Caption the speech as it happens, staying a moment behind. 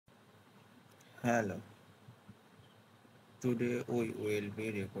Hello, today we will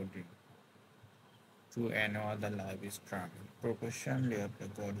be recording to another live stream. Professionally of the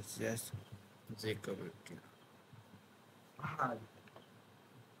gorgeous JK BEAUTIES. Hi,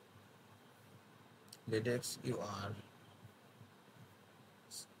 ladies, you are.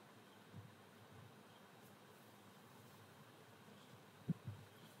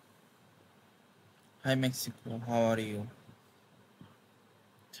 Hi Mexico, how are you?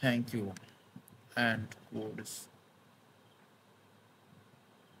 Thank you. And good.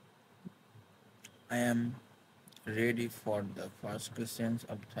 I am ready for the first questions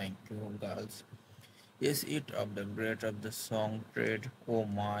of thank you, girls. Is it of the great of the song trade? Oh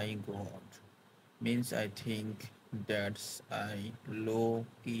my god. Means I think that's I low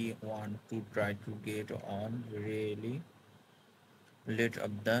key want to try to get on really late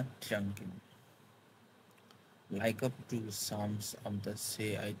of the chunking. Like up to some of the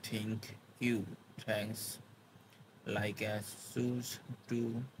say I think you thanks like as suits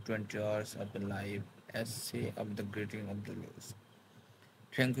to 20 hours of the life as say of the greeting of the lows.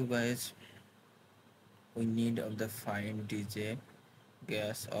 Thank you guys. We need of the fine DJ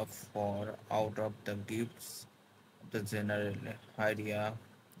gas of for out of the gifts the general idea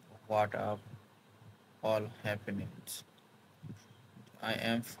what up all happenings. I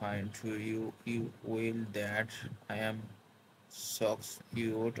am fine to you. You will that I am socks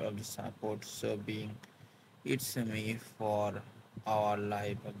you out of the support so being it's me for our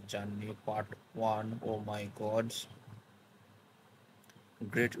life of journey part one. Oh my gods,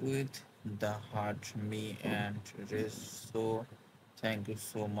 great with the heart me and rest so thank you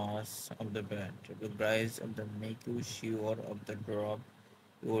so much of the band. The guys of the make you sure of the drop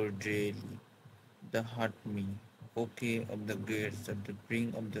your daily. The hurt me. Okay of the greats of the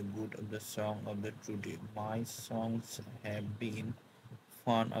bring of the good of the song of the today. My songs have been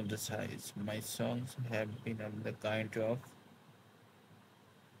fun of the size. My songs have been of the kind of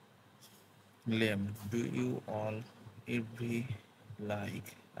lame. Do you all every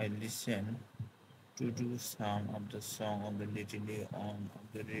like I listen to do some of the song of the little on of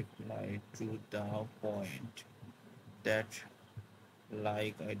the reply to the point that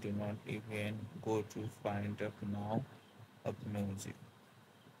like I do not even go to find up now of music.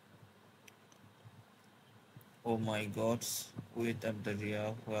 Oh my gods, with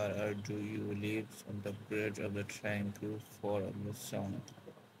Abdaria, where do you live on the bridge of the thank you for the song?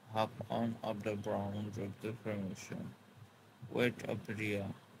 Hop on up the ground of the promotion. Wait Abdaria,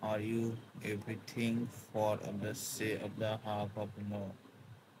 are you everything for the say of the half of no?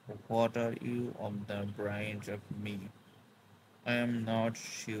 What are you of the brains of me? I am not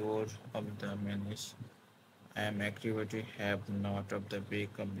sure of the menace. I am activity have not of the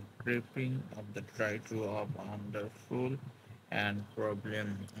become creeping of the try to of wonderful and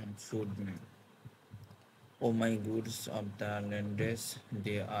problem and food me. Oh my goods of the landes,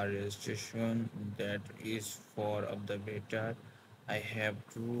 they are registration that is for of the better. I have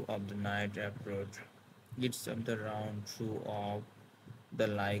two of the night abroad. It's of the round two of the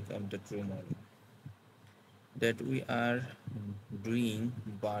like of the tomorrow that we are doing,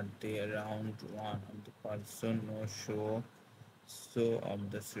 but the round one of the person no show so of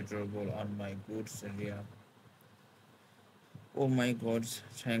the suitable on my goods area. Oh my god,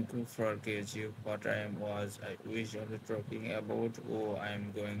 thank you for KG. What I was I wish of the talking about. Oh I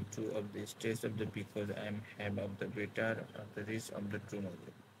am going to of the stage of the because I am have of the better of the risk of the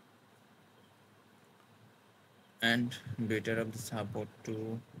tomorrow. And better of the support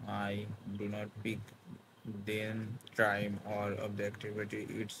too. I do not pick then time or of the activity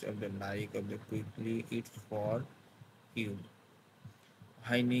it's of the like of the quickly it for you.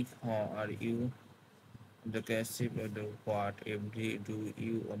 Hi Nick, how are you? The gossip of the what every do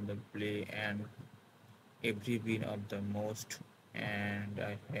you on the play and every been of the most and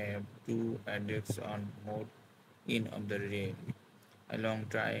I have two addicts on mode in of the rain. A long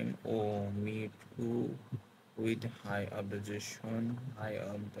time oh me too with high obsession high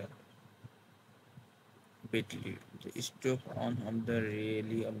of the bitly. The stuff on of the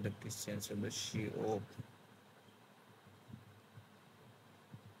really of the Christians of the she oh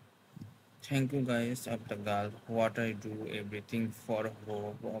thank you guys of the girl. What I do everything for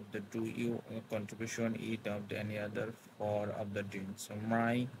hope of the do you contribution eat of the any other for of the dream. So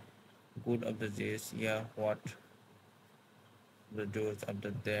my good of the days, yeah, what the doors of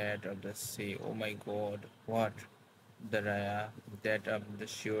the dead of the sea. Oh my god, what the raya that of the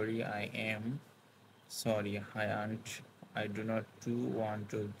surely I am sorry, I aren't I do not too want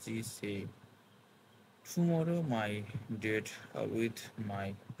to say tomorrow my date with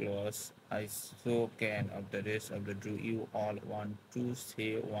my claws. I so can of the rest of the do you all want to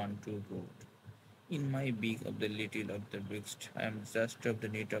say want to go. In my big of the little of the biggest, I am just of the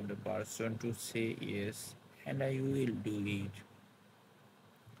need of the person to say yes, and I will do it.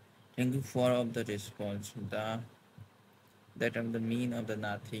 Thank you for of the response, the that of the mean of the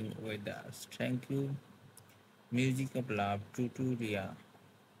nothing with us. Thank you, music of love, tutorial.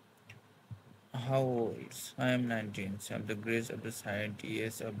 How old? I am 19. So I'm the grace of the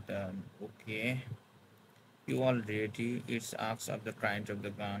scientist of the okay. You already it's acts of the kind of the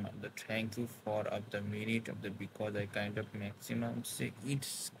gun of the thank you for of the minute of the because I kind of maximum say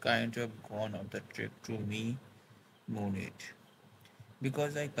it's kind of gone of the trip to me minute.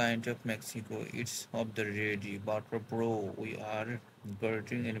 Because I kind of Mexico it's of the ready but bro we are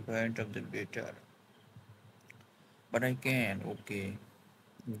getting in front of the better. But I can okay.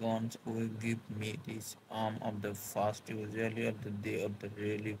 Guns will give me this arm of the fast usually of the day of the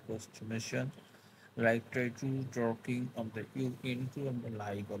really first mission. Like try to talking of the you into of the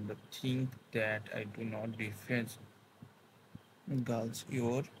like of the think that I do not defend girls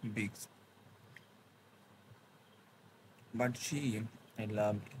your bigs. But she I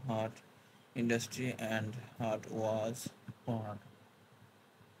loved art industry and art was part.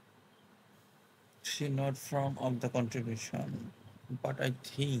 She not from of the contribution. But I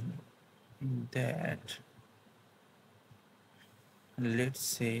think that let's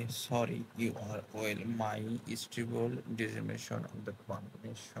say sorry you are well my stable dismission of the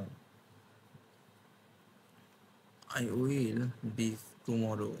combination. I will be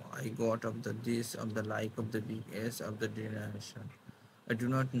tomorrow. I got of the this of the like of the big S of the generation. I do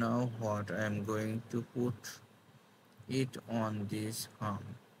not know what I am going to put it on this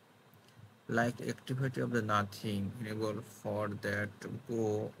like activity of the nothing enable for that to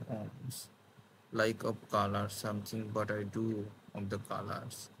go on like of color something but I do of the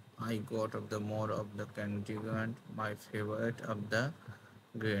colors. I got of the more of the contingent my favorite of the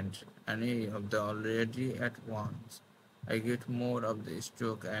grant any of the already at once. I get more of the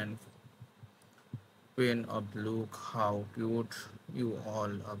stroke and pain of look how cute you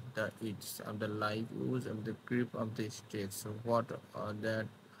all of the it's of the like use of the grip of the sticks. What are that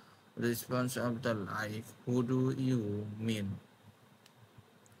response of the life? Who do you mean?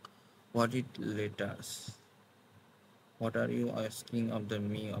 What it letters? What are you asking of the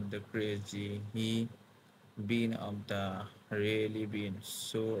me of the crazy? He been of the really been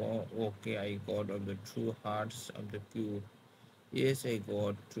so okay. I got of the true hearts of the cute. Yes, I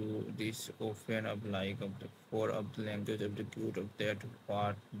got to this often of like of the four of the language of the cute of that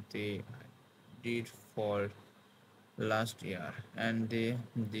what they did for last year and they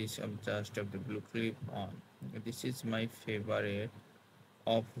this of just of the blue clip on. This is my favorite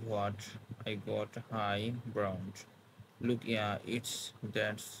of what I got high brown. Look, yeah, it's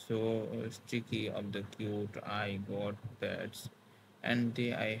that so sticky of the cute. I got that, and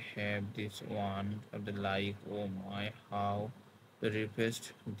then I have this one of the like. Oh my, how the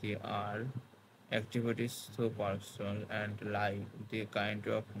request they are activities so personal and like the kind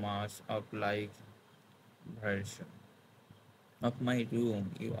of mass of like version of my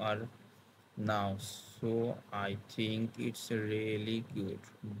room you are now. So I think it's really cute,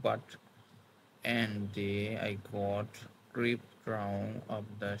 but and day I got creep crown of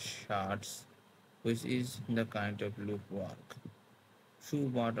the shots, which is the kind of look work.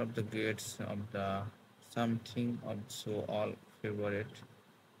 Two part of the gates of the something of so all favorite.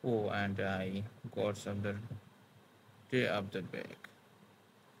 Oh, and I got some the day of the back.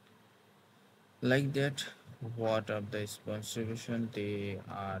 Like that, what of the sponsorship they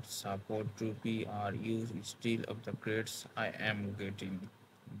are support to be are used still of the grades I am getting.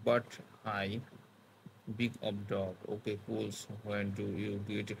 But I big of dog. Okay, cool. So when do you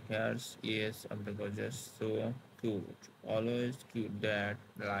get hairs? Yes, I'm the gorgeous. So cute. Always cute that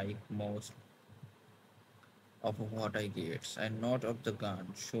like most of what I get. And not of the gun.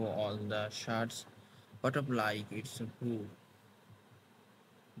 Show all the shots. But of like it's a cool.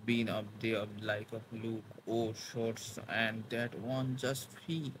 Being up there of like of look. Oh shorts and that one just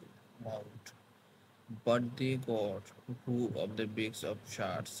feel out. But they got who of the bigs of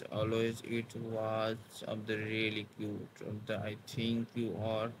shots. Always it was of the really cute. Of the I think you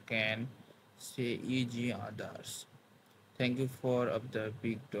all can say easy others. Thank you for of the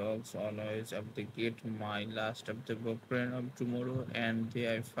big dogs. Always of the get my last of the boyfriend of tomorrow and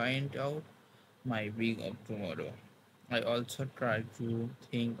they I find out my big of tomorrow. I also try to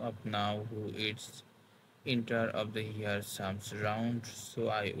think of now who it's enter of the year sums round, so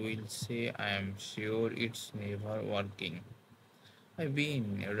I will say I am sure it's never working. I've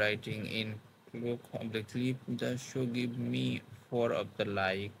been writing in look of the clip the show give me four of the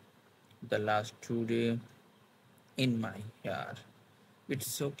like the last 2 days in my hair. It's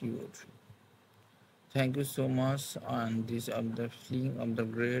so cute. Thank you so much on this of the feeling of the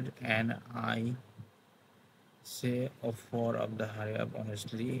grade, and I say of four of the hurry up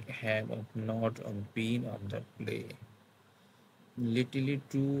honestly have of not of been of the play. Literally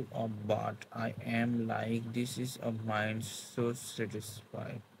true of but I am like this is of mine so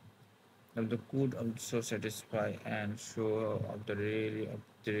satisfied. Of the good of so satisfied and sure of the really of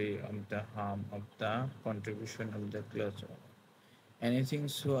the harm of the contribution of the class. Anything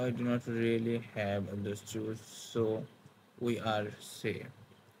so I do not really have understood so we are safe.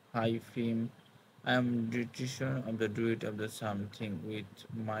 High film. I am decision of the do it of the something with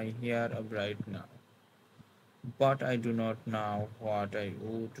my hair up right now. But I do not know what I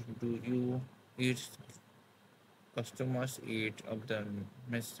would do you its customers eat of the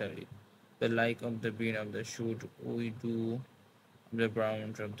mystery. The like of the bean of the should we do of the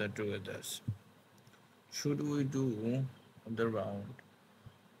round of the two others. Should we do of the round?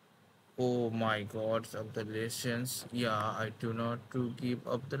 Oh my gods of the lessons, yeah, I do not to give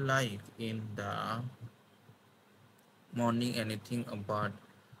up the life in the morning anything about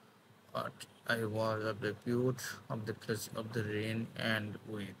art. I was of the beauty of the class of the rain and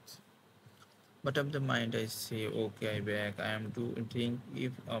with. But of the mind I say, okay, I back. I am to think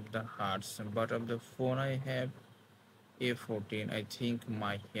if of the hearts, but of the phone I have A14. I think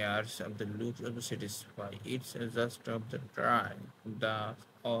my hairs of the looks of the satisfy. It's just of the try. The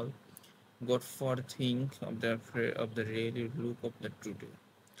all got for think of the really look of the today.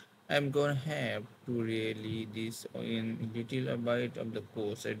 I'm gonna have to really this in little a bit of the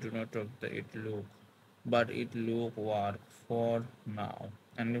course. I do not of the it look, but it look work for now.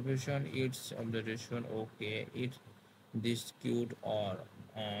 And revision it's observation okay. It this cute or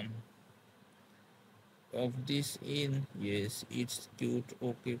on of this in yes it's cute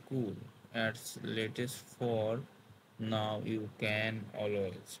okay cool. At latest for now you can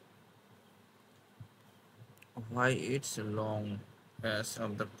always. Why it's long as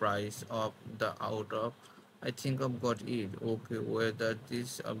of the price of the out of I think I've got it. Okay, whether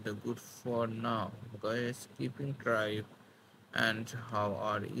this of the good for now. Guys, keeping track and how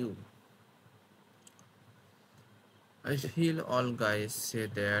are you? I feel all guys say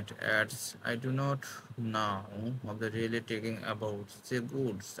that ads I do not know of the really taking about the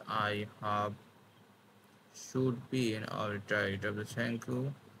goods I have should be in our diet of the thank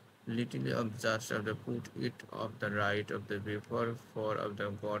you. Little of just of the put it of the right of the before for of the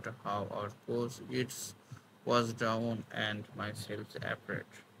got how of course it's was down and myself afraid.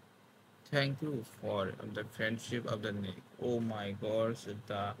 Thank you for the friendship of the neck. Oh my gosh,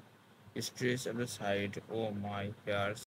 the stress of the side. Oh my hairs